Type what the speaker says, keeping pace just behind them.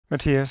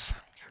Matthias.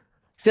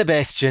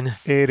 Sebastian.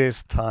 It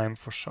is time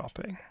for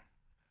shopping.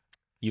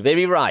 You're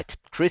very right.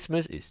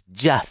 Christmas is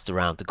just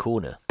around the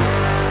corner.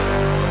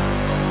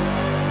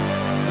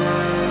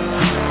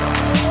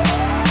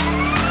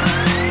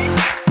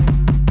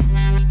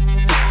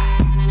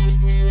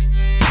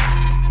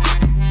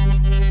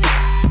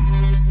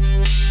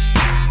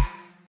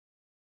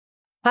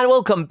 And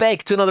welcome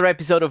back to another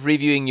episode of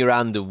Reviewing Your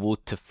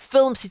Underwater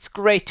Films. It's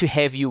great to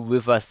have you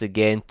with us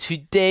again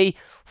today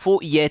for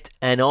yet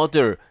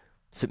another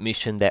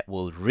submission that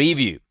we'll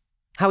review.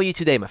 How are you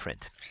today, my friend?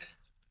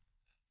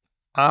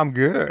 I'm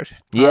good.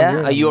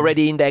 Yeah? Are you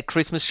already in that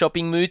Christmas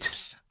shopping mood?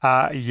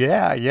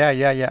 Yeah.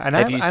 And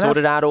have you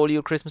sorted out all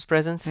your Christmas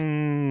presents?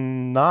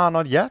 No,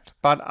 not yet.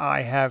 But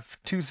I have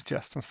two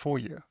suggestions for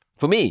you.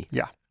 For me?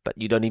 Yeah.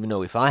 But you don't even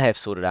know if I have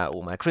sorted out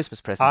all my Christmas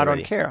presents I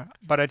already. don't care.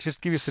 But I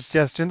just give you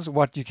suggestions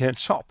what you can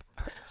shop.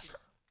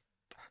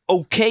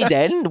 Okay,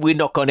 then. We're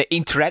not going to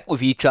interact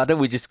with each other.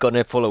 We're just going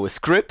to follow a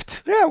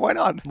script. Yeah, why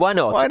not? Why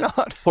not? Why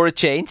not? For a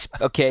change.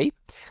 Okay.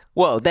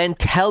 Well, then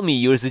tell me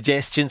your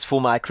suggestions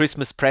for my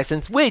Christmas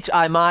presents, which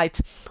I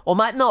might or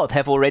might not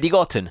have already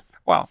gotten.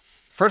 Well,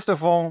 first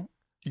of all,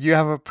 you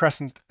have a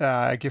present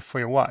gift for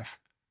your wife.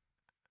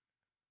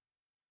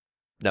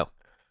 No.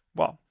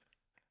 Well,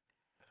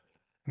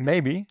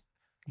 maybe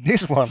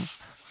this one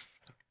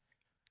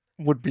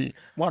would be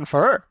one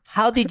for her.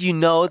 How did you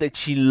know that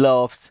she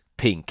loves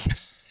pink?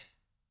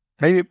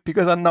 Maybe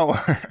because I know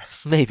her.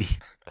 Maybe.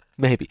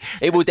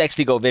 It would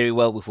actually go very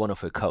well with one of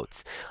her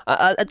coats.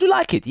 I do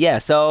like it, yeah.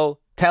 So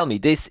tell me,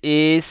 this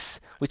is...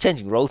 We're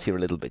changing roles here a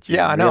little bit.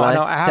 Yeah, I know.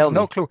 I have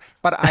no clue.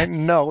 But I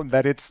know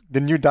that it's the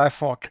new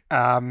Diefok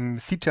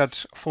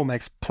C-Touch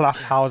 4Max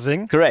Plus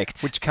housing.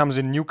 Correct. Which comes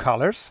in new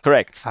colors.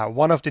 Correct.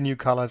 One of the new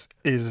colors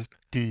is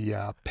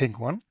the pink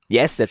one.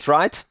 Yes, that's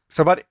right.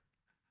 So, but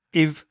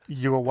if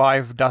your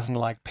wife doesn't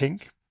like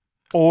pink,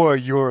 or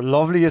your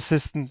lovely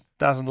assistant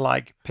doesn't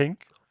like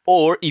pink,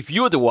 or if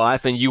you're the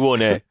wife and you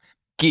want to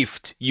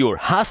gift your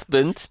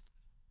husband,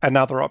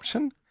 another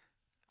option,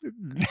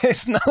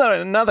 it's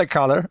another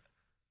color.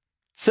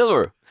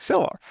 Silver.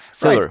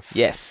 Right.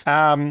 Yes.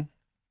 And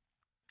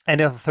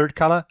the third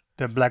color,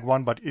 the black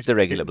one, but the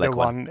regular black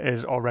one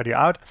is already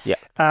out.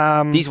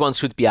 Yeah. These ones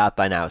should be out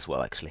by now as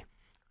well, actually.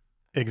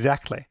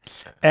 Exactly.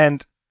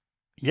 And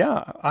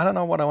yeah, I don't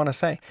know what I want to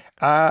say.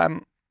 I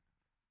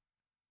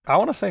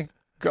want to say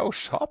go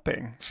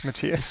shopping,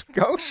 Matthias.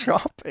 Go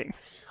shopping.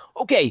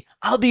 Okay,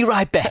 I'll be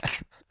right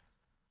back.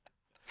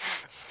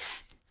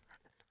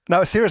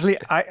 No, seriously,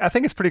 I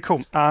think it's pretty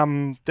cool.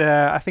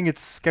 I think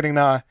it's getting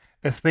now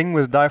a thing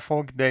with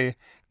Diefok. They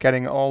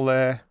getting all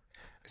the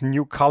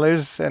new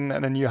colors and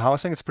a new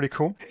housing. It's pretty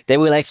cool. They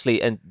will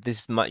actually, and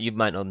this you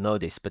might not know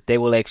this, but they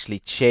will actually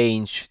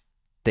change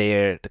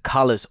the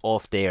colors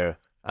of their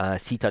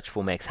C-Touch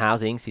 4Max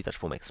housings, C-Touch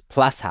 4Max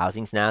Plus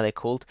housings now they're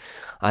called.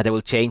 They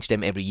will change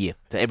them every year.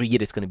 So every year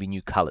there's going to be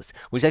new colors,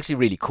 which is actually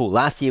really cool.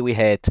 Last year we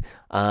had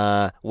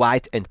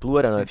white and blue.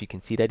 I don't know if you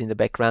can see that in the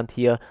background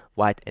here.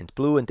 White and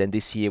blue. And then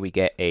this year we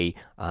get a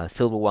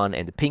silver one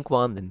and a pink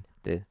one. And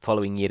the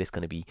following year there's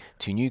going to be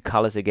two new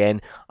colors again,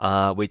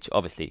 which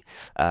obviously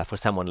for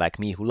someone like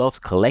me who loves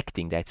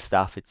collecting that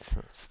stuff, it's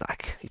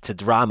a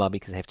drama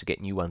because I have to get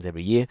new ones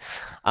every year.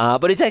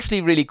 But it's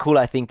actually really cool,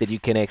 I think, that you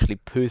can actually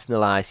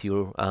personalize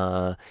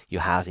your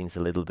housings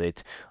a little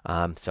bit.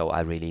 So I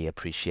really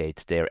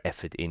appreciate their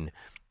effort in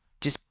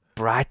just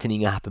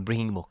brightening up and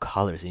bringing more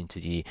colors into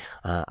the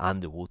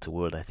underwater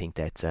world. I think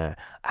that's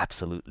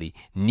absolutely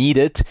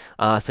needed.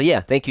 So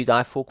yeah, thank you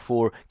Diefok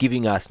for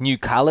giving us new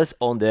colors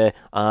on the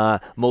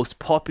most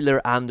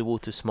popular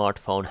underwater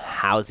smartphone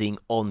housing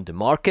on the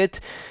market.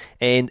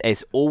 And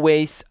as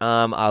always,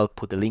 I'll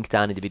put a link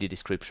down in the video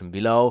description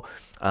below,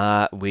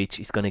 which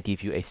is going to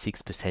give you a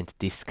 6%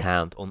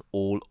 discount on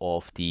all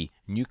of the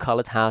new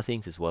colored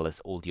housings, as well as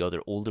all the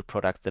other older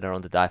products that are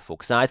on the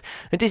Diefok site.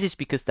 And this is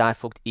because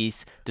Diefok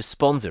is the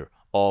sponsor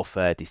of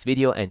this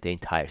video and the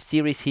entire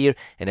series here,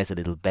 and as a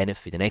little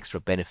benefit, an extra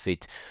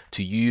benefit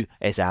to you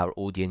as our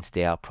audience,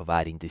 they are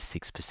providing this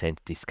 6%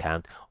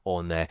 discount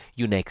on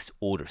your next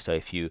order. So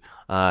if you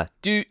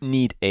do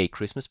need a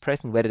Christmas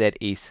present, whether that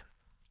is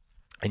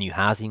a new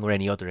housing or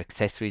any other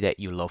accessory that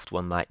your loved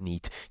one might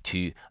need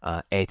to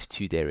add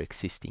to their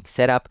existing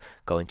setup,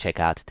 go and check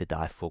out the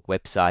Diefok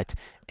website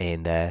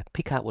and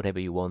pick out whatever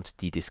you want.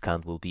 The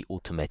discount will be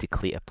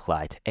automatically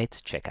applied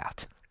at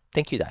checkout.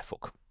 Thank you,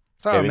 Diefok.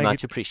 So very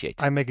much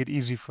appreciate. I make it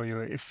easy for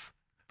you. If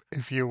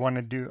you want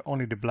to do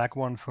only the black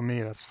one, for me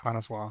that's fine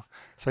as well.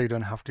 So you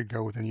don't have to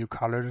go with the new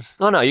colors.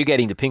 No, you're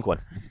getting the pink one.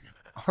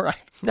 All right.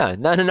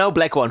 No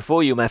black one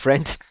for you, my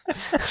friend.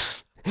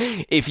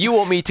 If you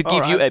want me to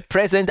give you a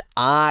present,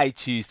 I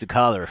choose the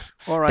color.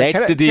 All right.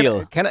 That's the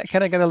deal. Can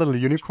I get a little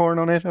unicorn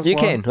on it as well? You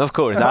can, of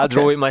course. I'll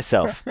draw it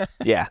myself.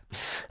 Yeah.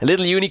 A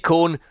little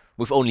unicorn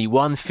with only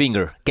one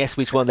finger. Guess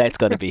which one that's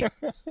going to be.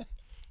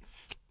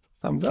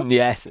 Thumbs up.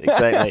 Yes,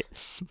 exactly.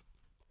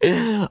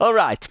 All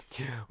right,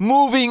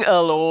 moving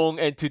along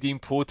and to the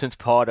important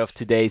part of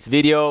today's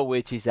video,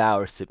 which is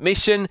our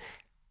submission.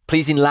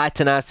 Please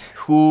enlighten us.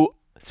 Who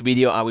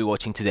video are we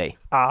watching today?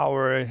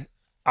 Our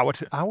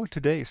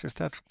today's, is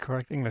that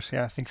correct English?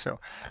 Yeah, I think so.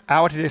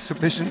 Our today's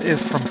submission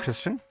is from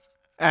Christian,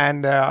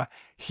 and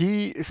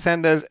he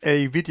sent us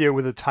a video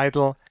with the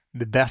title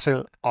 "The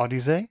Desert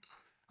Odyssey,"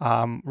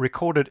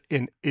 recorded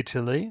in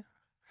Italy.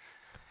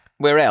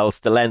 Where else?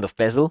 The land of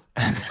Basil.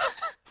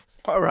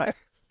 All right.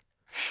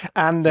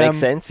 And Makes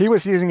sense. He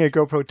was using a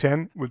GoPro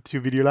 10 with 2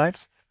 video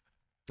lights.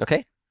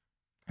 Okay.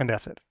 And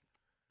that's it.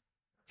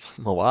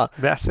 Oh wow.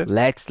 That's it.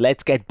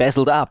 Let's get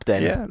bezeled up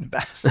then. Yeah.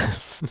 That's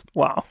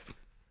wow.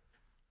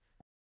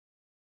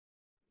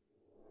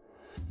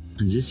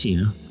 This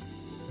year,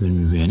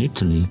 when we were in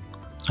Italy,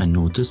 I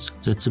noticed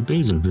that the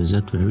basil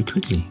withered very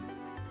quickly.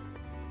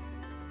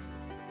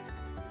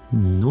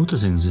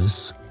 Noticing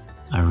this,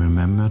 I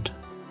remembered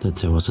that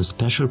there was a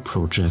special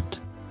project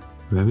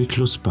very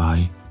close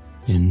by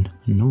in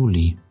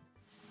Noli.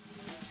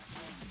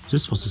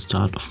 This was the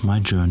start of my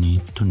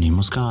journey to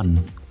Nemo's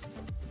garden.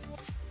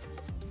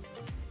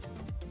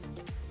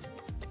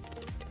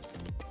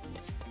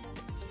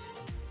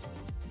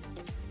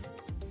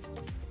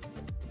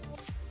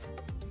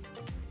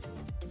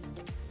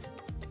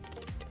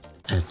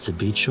 At the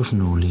beach of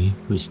Noli,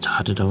 we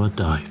started our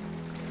dive.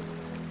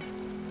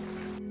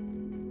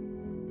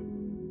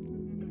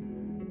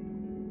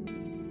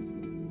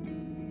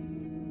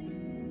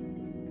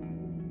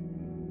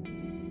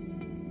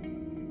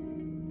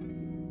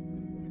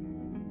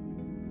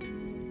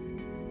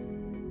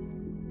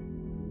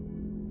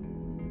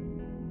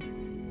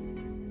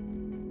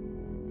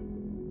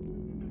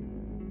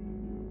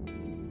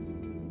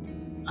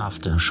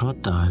 After a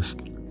short dive,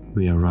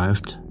 we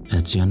arrived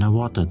at the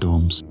underwater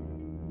domes.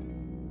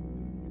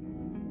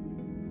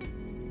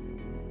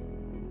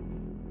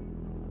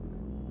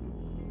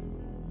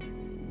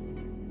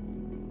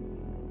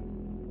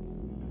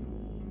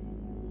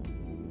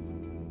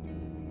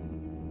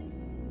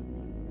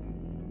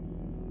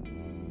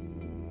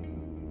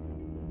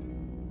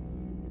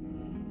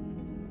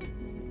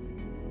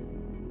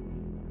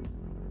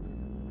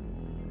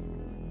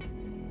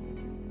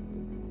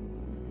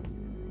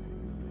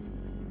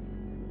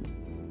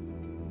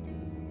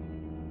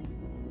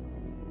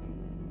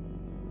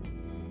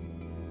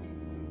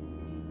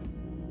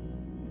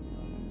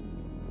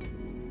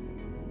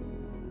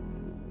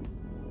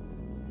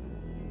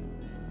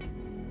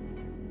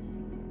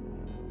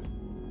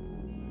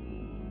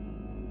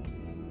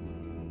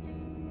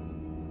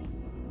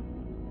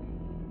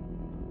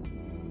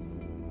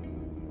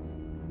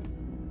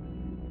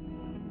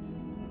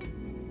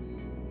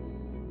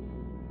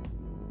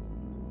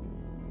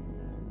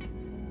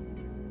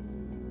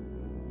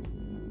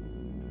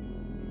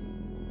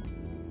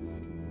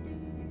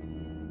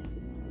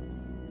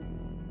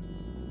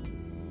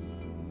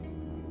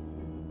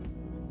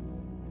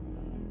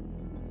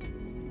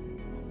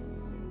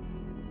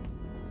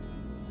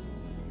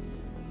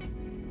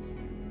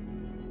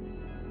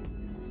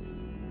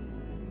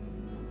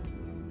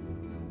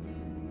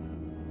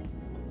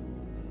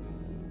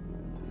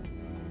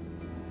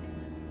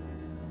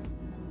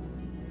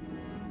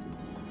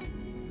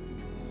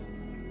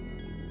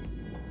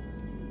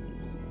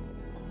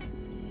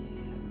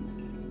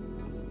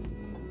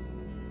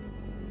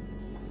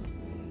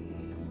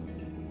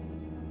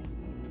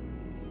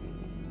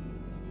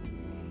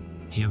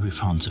 Here we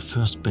found the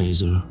first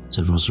basil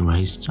that was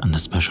raised under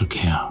special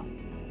care.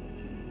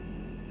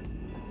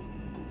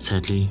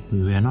 Sadly,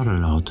 we were not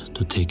allowed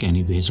to take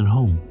any basil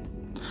home,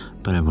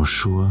 but I was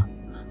sure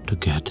to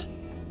get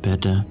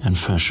better and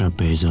fresher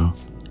basil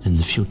in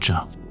the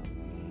future.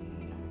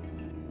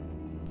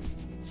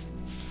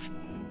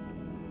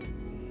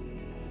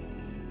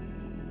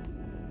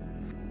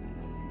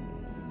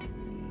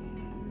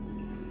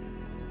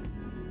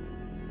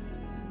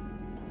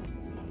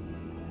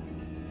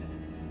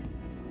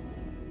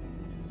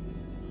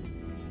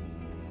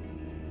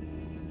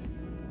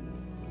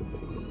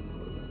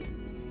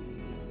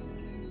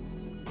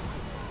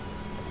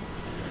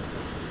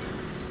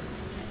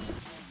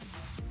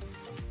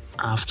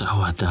 After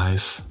our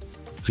dive,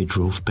 we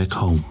drove back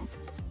home.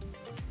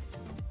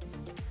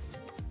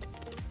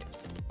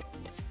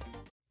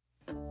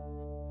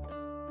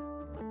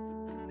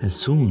 As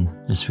soon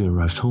as we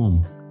arrived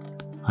home,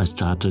 I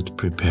started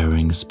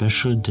preparing a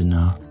special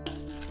dinner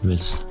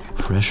with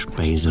fresh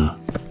basil.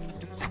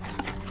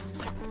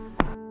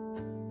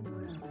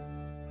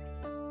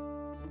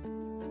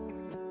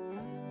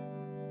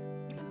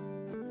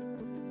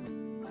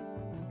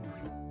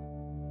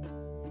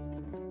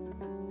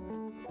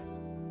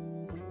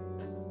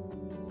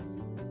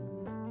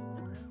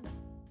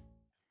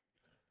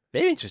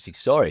 Very interesting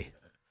story.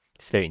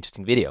 It's a very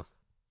interesting video.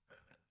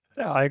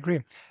 Yeah, I agree.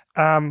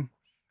 I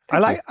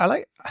like.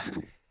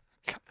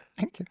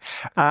 Thank you.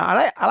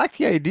 I like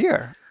the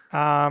idea.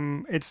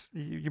 It's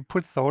you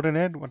put thought in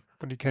it. What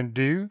you can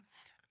do.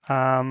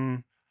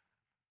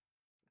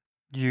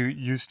 You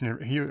used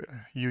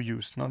he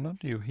used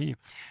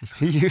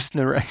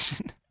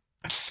narration.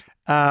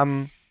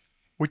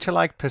 Which I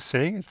like per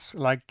se. It's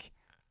like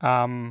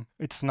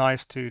it's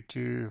nice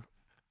to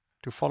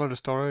follow the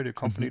story, to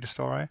accompany the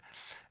story.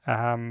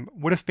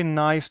 Would have been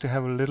nice to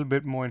have a little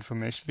bit more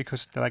information,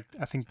 because like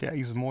I think there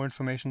is more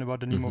information about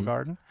the Nemo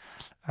garden,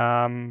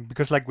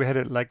 because like we had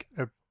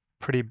a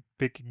pretty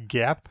big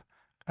gap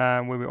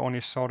where we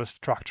only saw the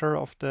structure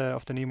of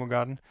the Nemo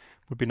garden.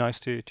 Would be nice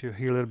to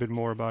hear a little bit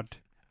more about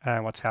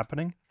what's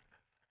happening.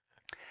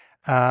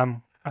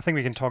 I think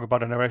we can talk about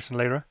the narration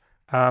later.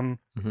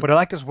 What I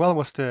liked as well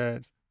was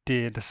the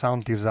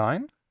sound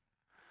design.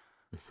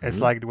 It's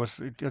like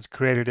it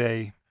created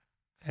a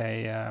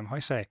how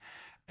you say,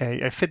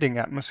 a fitting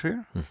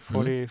atmosphere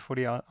for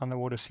the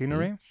underwater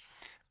scenery.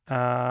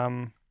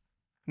 And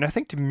I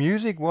think the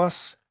music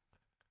was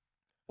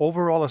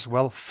overall as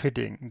well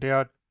fitting. There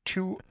are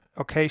 2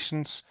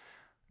 occasions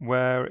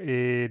where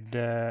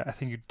I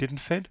think it didn't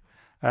fit,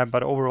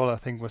 but overall I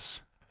think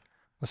was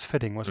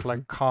fitting. Was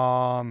like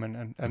calm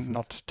and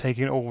not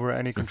taking over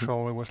any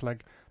control. It was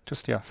like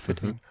just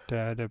fitting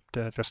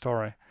the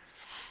story.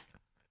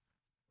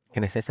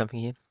 Can I say something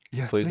here?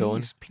 Yeah, before you go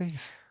on?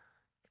 Please.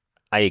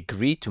 I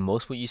agree to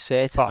most what you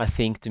said. I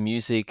think the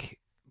music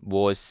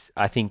was,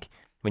 I think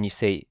when you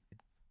say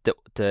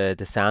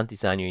the sound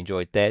design, you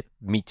enjoyed that.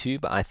 Me too,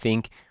 but I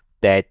think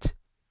that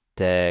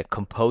the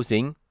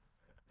composing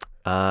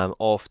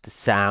of the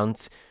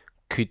sounds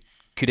could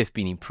have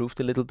been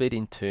improved a little bit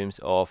in terms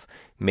of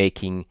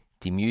making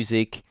the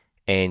music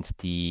and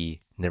the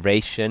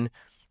narration.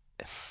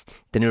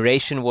 The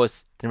narration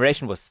was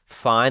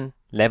fine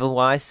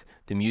level-wise.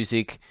 The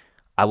music,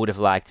 I would have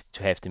liked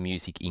to have the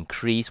music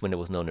increase when there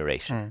was no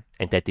narration,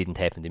 and that didn't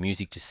happen. The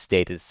music just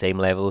stayed at the same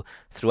level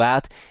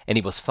throughout, and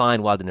it was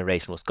fine while the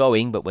narration was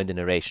going. But when the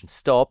narration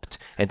stopped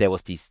and there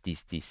was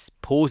these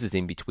pauses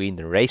in between,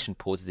 the narration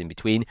pauses in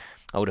between,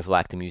 I would have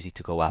liked the music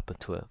to go up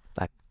to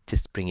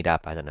just bring it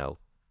up, I don't know,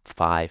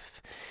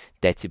 5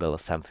 decibel or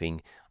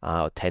something,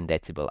 or 10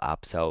 decibel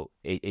up. So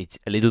it's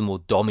a little more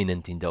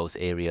dominant in those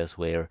areas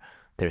where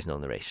there's no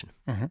narration.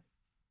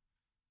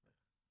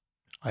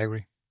 I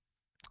agree.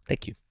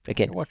 Thank you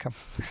again. You're welcome.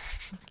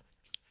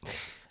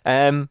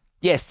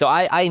 Yes, so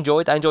I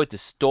enjoyed the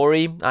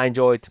story. I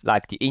enjoyed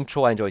like the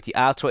intro. I enjoyed the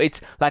outro. It's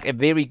like a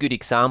very good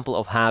example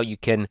of how you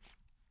can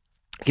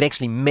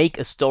actually make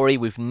a story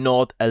with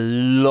not a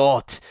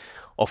lot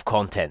of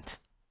content.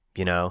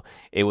 You know,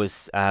 it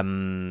was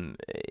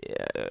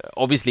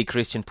obviously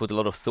Christian put a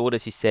lot of thought,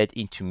 as he said,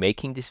 into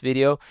making this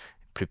video,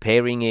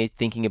 preparing it,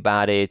 thinking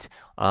about it,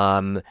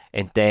 and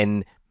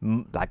then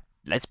like,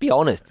 let's be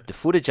honest, the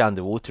footage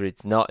underwater,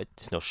 there's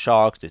no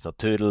sharks, there's no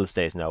turtles,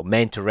 there's no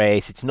manta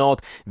rays. It's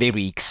not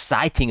very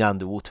exciting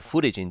underwater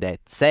footage in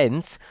that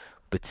sense,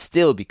 but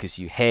still, because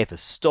you have a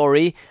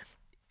story,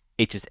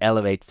 it just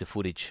elevates the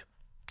footage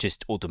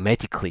just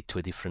automatically to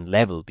a different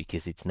level,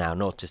 because it's now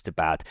not just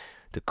about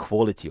the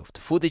quality of the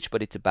footage,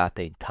 but it's about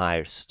the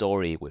entire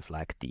story with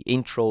like the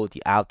intro,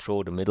 the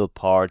outro, the middle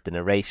part, the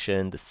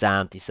narration, the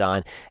sound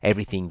design,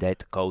 everything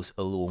that goes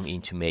along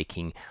into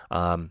making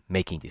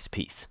this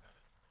piece.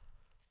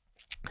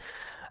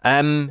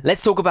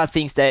 Let's talk about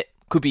things that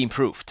could be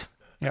improved.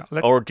 Yeah.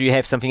 Or do you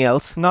have something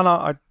else?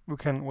 No. We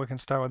can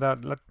start with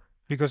that.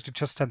 Because you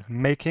just said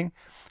making,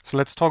 so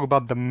let's talk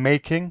about the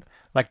making,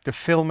 like the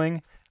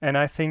filming. And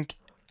I think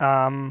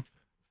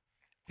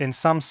in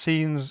some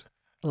scenes,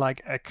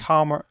 like a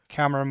calmer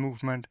camera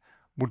movement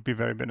would be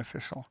very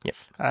beneficial. Yep.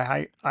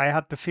 I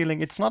had the feeling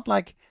it's not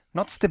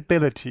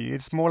stability.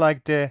 It's more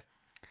like the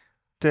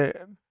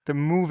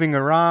moving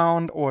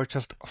around or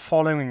just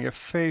following your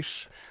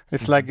fish.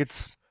 It's like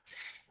it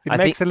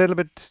makes a little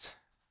bit.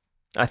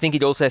 I think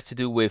it also has to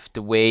do with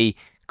the way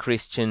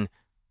Christian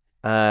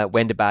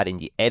went about in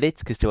the edit,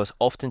 because there was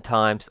often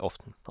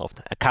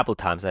a couple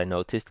times I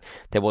noticed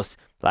there was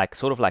like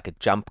sort of like a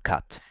jump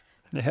cut.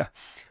 Yeah.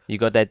 You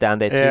got that down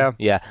there too? Yeah.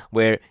 Yeah,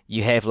 where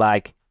you have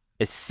like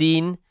a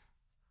scene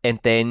and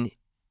then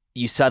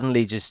you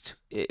suddenly just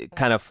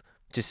kind of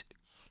just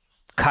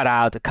cut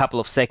out a couple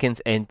of seconds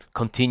and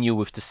continue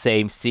with the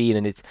same scene,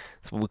 and it's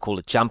what we call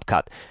a jump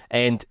cut.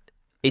 And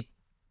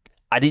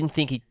I didn't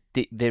think it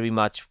did very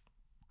much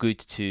good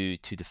to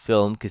the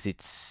film, because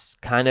it's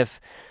kind of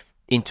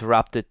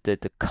interrupted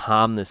the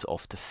calmness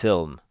of the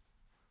film.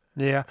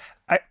 Yeah,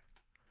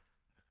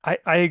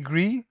 I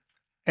agree.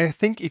 I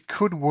think it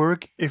could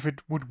work if it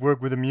would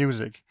work with the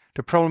music.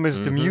 The problem is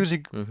the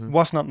music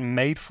was not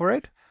made for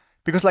it,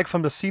 because like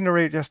from the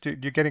scenery, just you're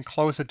getting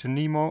closer to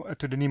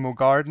the Nemo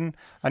garden,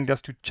 and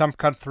just to jump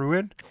cut through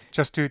it,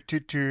 just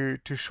to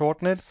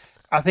shorten it.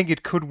 I think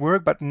it could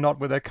work, but not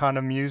with that kind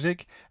of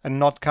music, and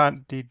not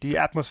the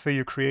atmosphere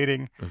you're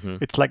creating.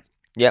 It's like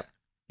yeah,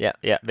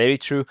 very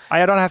true.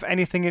 I don't have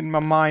anything in my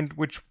mind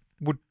which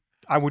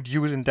I would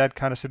use in that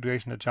kind of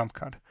situation, a jump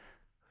cut.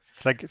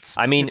 Like it's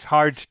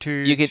hard to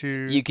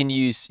you can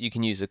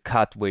use a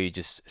cut where you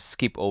just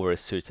skip over a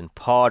certain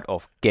part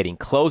of getting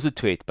closer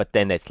to it, but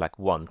then it's like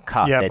one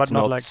cut. Yeah, that's but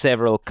not like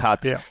several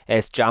cuts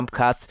as jump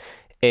cuts,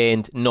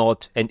 and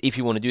if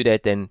you want to do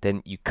that,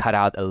 then you cut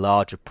out a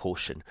larger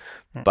portion.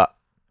 But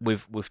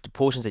with the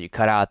portions that you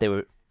cut out, they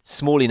were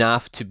small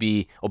enough to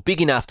be, or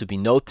big enough to be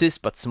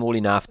noticed, but small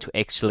enough to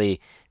actually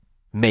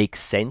make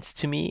sense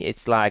to me.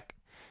 It's like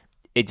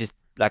it just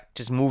like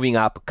just moving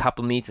up a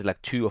couple meters,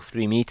 like 2 or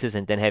 3 meters,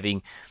 and then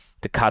having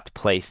the cut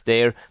placed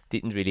there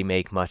didn't really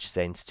make much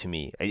sense to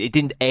me. It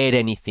didn't add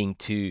anything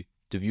to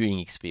the viewing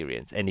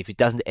experience, and if it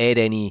doesn't add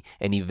any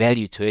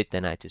value to it,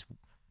 then I just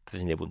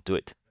personally wouldn't do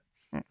it.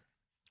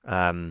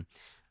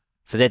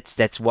 So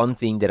that's one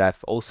thing that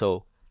I've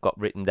also got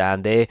written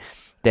down there.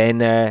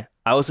 Then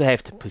I also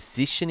have the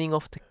positioning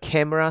of the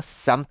camera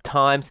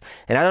sometimes,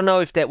 and I don't know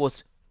if that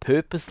was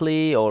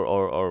purposely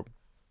or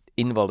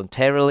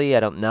involuntarily, I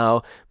don't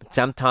know, but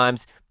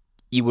sometimes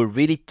you were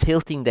really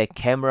tilting that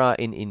camera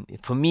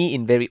for me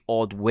in very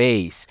odd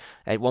ways.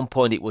 At one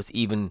point it was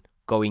even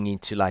going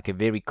into like a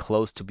very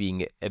close to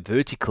being a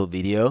vertical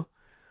video,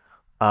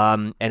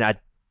 and I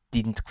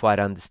didn't quite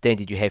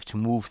understand it. You have to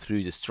move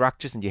through the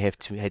structures, and you had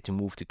to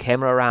move the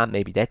camera around.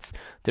 Maybe that's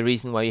the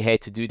reason why you had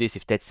to do this.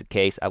 If that's the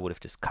case, I would have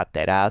just cut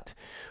that out,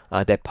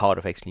 that part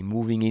of actually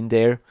moving in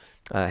there,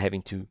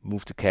 having to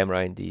move the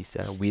camera in these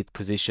weird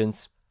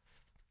positions.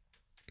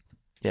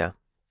 Yeah.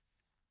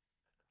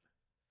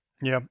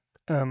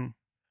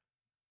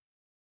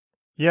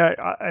 Yeah,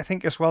 I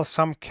think as well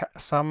some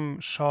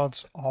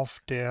shots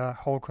of their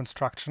whole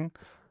construction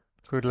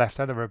could left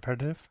out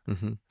repetitive,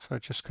 so I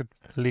just could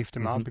leave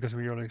them out because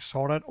we already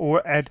saw that,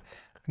 or add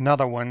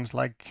another ones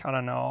like, I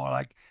don't know,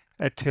 like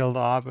a tilt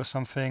up or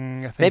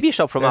something. I think maybe a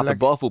shot from up like,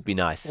 above would be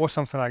nice, or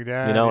something like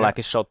that. You know, like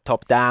a shot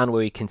top down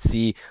where you can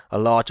see a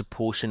larger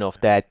portion of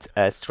that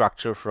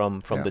structure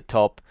from the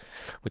top,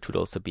 which would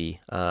also be.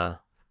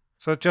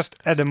 So just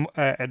add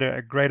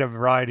a greater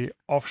variety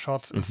of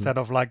shots instead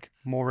of like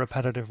more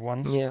repetitive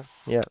ones. Yeah.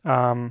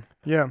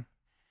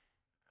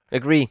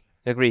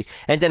 Agree.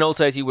 And then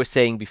also, as you were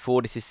saying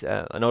before, this is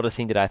another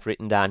thing that I've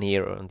written down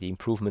here on the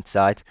improvement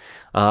side.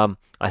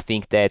 I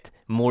think that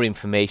more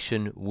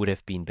information would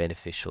have been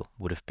beneficial,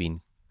 would have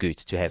been good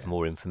to have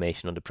more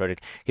information on the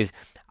project, because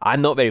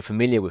I'm not very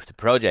familiar with the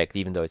project,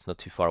 even though it's not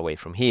too far away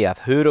from here. I've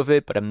heard of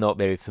it, but I'm not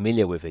very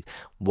familiar with it.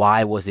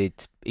 Why was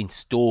it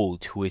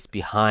installed? Who is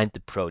behind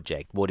the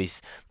project? What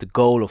is the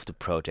goal of the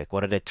project?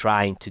 What are they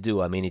trying to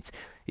do? I mean, it's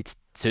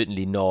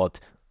certainly not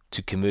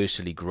to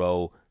commercially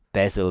grow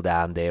Basil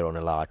down there on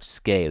a large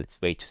scale.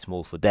 It's way too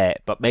small for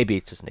that, but maybe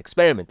it's just an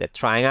experiment. They're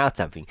trying out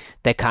something.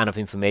 That kind of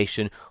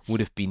information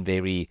would have been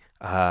very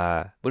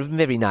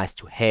nice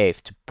to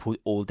have, to put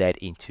all that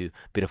into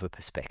a bit of a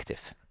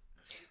perspective.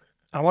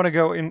 I want to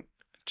go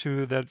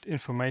into that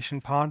information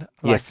part,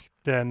 like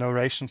the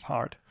narration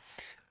part.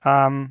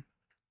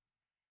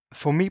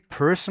 For me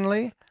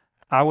personally,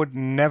 I would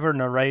never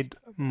narrate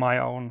my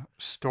own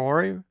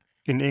story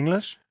in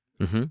English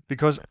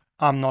because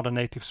I'm not a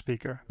native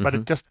speaker,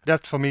 but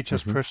that's for me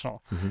just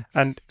personal.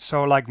 And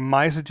so like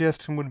my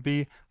suggestion would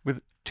be,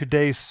 with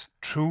today's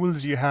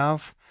tools you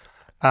have,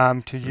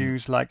 to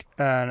use like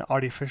an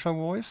artificial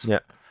voice.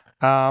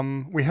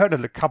 We heard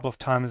it a couple of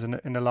times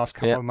in the last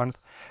couple of months.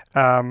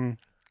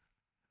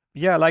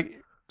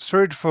 Like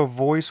search for a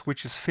voice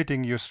which is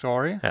fitting your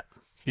story,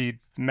 be it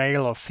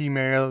male or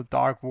female,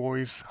 dark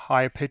voice,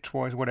 high pitch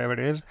voice, whatever it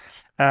is,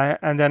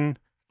 and then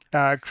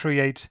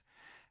create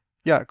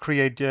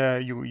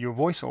your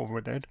voice over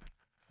with it.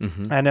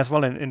 And as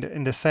well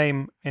in the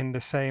same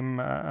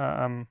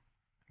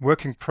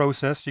working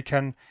process, you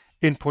can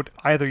input,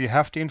 either you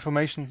have the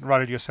information,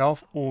 write it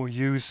yourself, or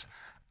use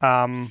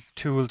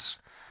tools,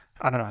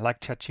 I don't know, like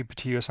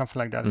ChatGPT or something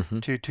like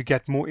that, to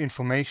get more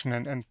information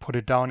and put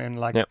it down in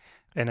like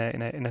in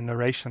a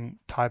narration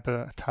type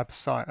of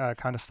style,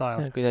 kind of style.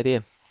 Yeah, good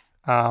idea.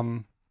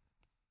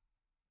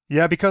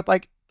 Because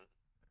like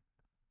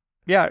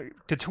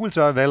the tools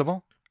are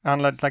available.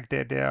 And like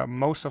they are,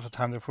 most of the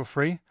time they're for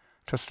free.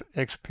 Just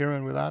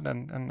experiment with that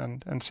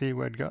and see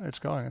where it's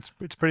going.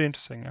 It's pretty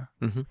interesting.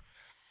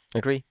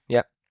 Agree.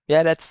 Yeah,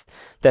 that's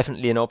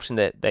definitely an option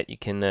that you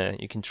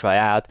can try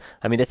out.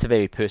 I mean, that's a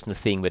very personal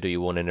thing, whether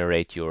you want to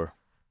narrate your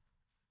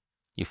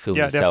film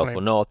yourself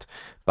or not.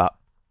 But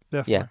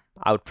I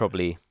would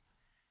probably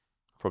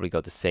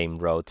go the same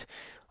route.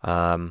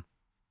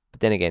 But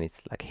then again, it's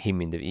like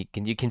him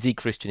you can see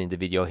Christian in the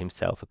video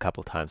himself a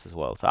couple times as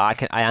well. So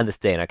I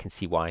understand. I can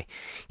see why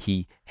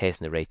he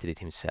has narrated it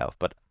himself.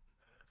 But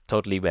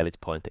totally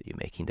valid point that you're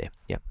making there.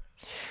 Yeah.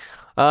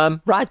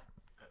 Right.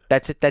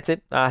 That's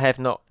it. I have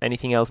not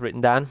anything else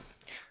written down.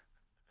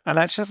 And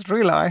I just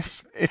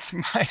realized it's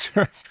my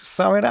turn to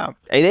sum it up.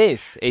 It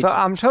is. So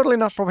I'm totally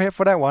not prepared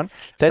for that one.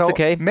 That's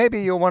okay.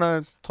 Maybe you want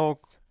to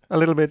talk a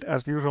little bit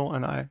as usual,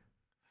 and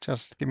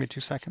just give me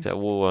 2 seconds.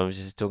 So, I was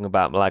just talking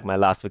about like my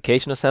last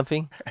vacation or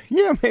something.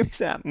 Yeah, maybe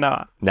that.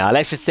 No,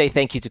 let's just say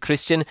thank you to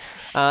Christian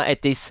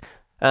at this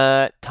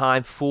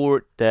time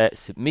for the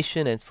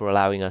submission and for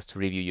allowing us to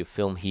review your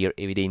film here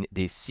within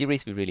this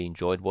series. We really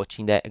enjoyed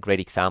watching that. A great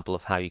example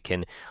of how you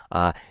can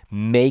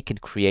make and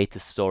create a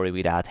story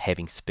without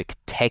having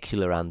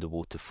spectacular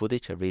underwater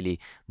footage. I really,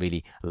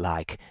 really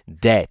like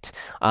that.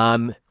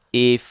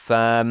 If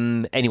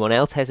anyone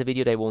else has a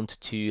video they want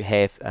to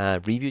have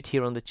reviewed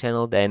here on the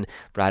channel, then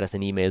write us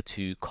an email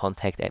to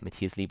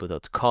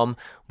contact@matthiaslebo.com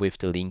with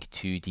the link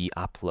to the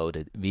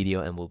uploaded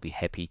video, and we'll be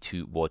happy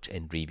to watch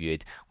and review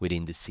it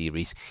within the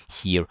series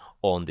here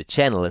on the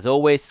channel. As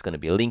always, it's going to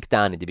be a link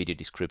down in the video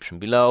description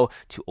below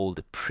to all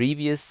the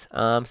previous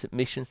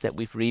submissions that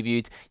we've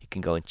reviewed. You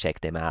can go and check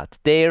them out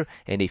there.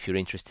 And if you're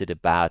interested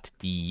about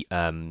the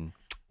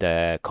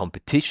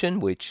competition,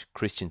 which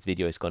Christian's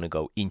video is going to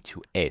go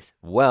into as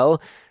well,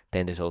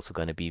 then there's also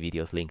going to be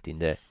videos linked in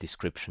the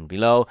description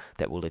below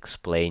that will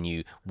explain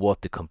you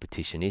what the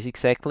competition is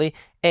exactly,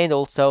 and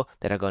also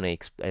that are going to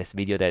a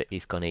video that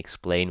is going to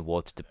explain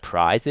what the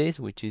prize is,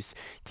 which is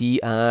the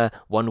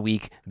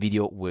 1-week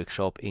video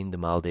workshop in the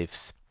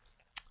Maldives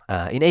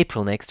in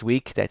April next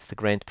week. That's the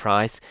grand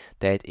prize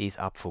that is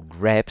up for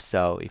grabs.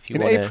 So if you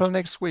want April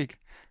next week.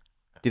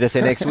 Did I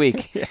say next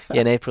week? Yeah.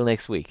 Yeah, in April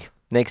next week.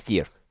 Next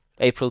year.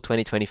 April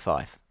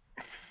 2025.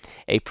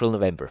 April,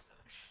 November.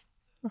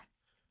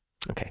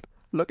 Okay.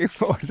 Looking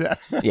forward to that.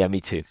 Yeah, me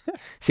too.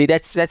 See,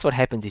 that's what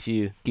happens if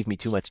you give me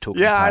too much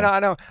talking time. I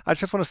know. I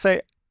just want to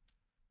say,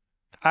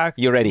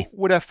 You're ready.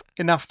 Would have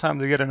enough time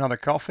to get another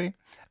coffee.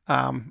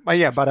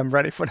 But I'm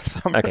ready for the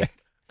summary. Okay.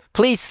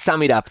 Please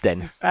sum it up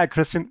then.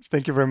 Christian,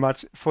 thank you very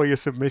much for your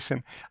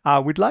submission.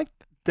 We'd like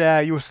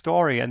your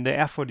story and the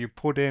effort you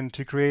put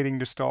into creating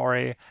the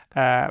story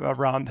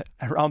around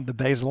the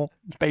basil,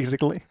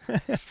 basically.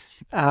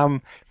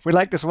 We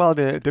liked as well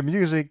the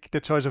music,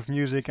 the choice of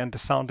music, and the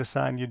sound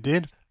design you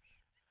did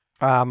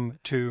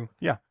to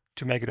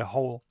make it a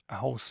whole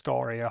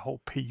story, a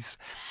whole piece.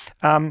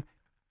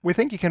 We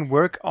think you can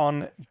work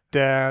on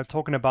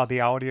talking about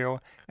the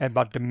audio and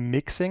about the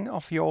mixing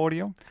of your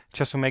audio,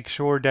 just to make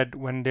sure that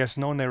when there's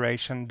no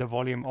narration, the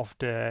volume of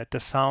the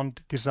sound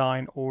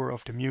design or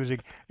of the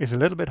music is a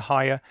little bit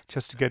higher,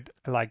 just to get,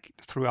 like,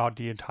 throughout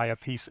the entire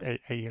piece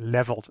a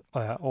leveled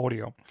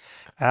audio.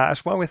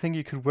 As well, we think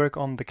you could work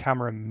on the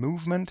camera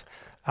movement.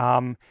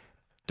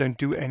 Don't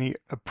do any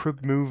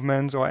abrupt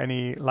movements or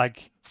any,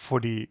 like,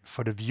 for the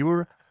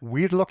viewer,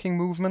 weird looking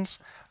movements.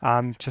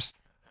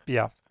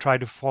 Try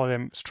to follow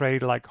them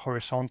straight, like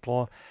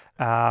horizontal.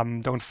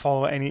 Don't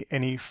follow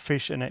any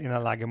fish in a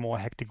like a more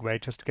hectic way,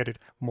 just to get it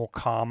more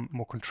calm,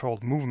 more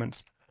controlled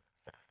movements.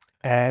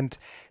 And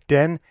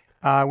then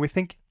we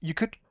think you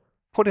could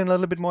put in a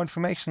little bit more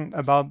information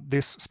about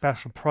this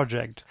special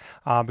project,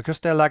 because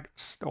there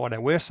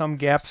were some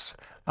gaps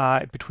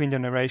between the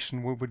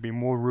narration. Would be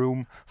more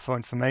room for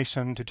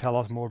information to tell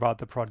us more about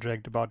the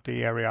project, about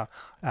the area,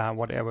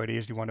 whatever it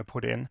is you want to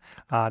put in.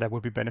 That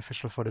would be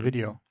beneficial for the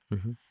video.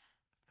 Mm-hmm.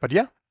 But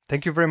yeah,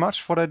 thank you very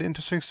much for that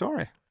interesting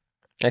story.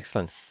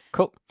 Excellent.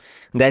 Cool.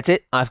 That's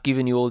it. I've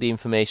given you all the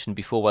information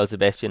before while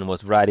Sebastian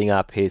was writing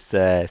up his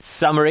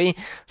summary.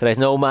 So there's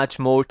no much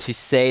more to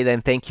say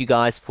than thank you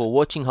guys for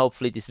watching.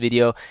 Hopefully this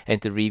video and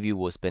the review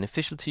was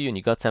beneficial to you and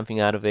you got something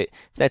out of it.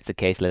 If that's the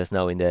case, let us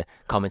know in the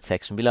comment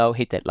section below.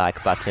 Hit that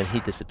like button,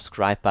 hit the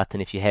subscribe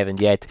button if you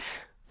haven't yet.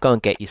 Go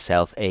and get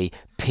yourself a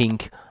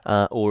pink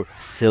or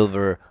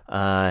silver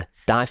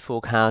dive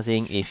fork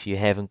housing if you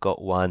haven't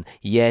got one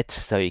yet,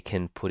 so you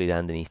can put it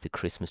underneath the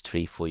Christmas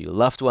tree for your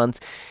loved ones.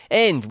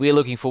 And we're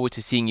looking forward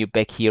to seeing you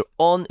back here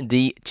on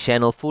the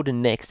channel for the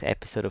next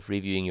episode of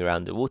reviewing your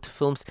underwater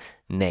films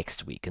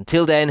next week.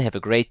 Until then, have a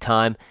great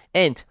time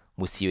and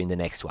we'll see you in the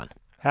next one.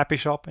 Happy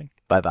shopping.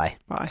 Bye-bye.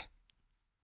 Bye.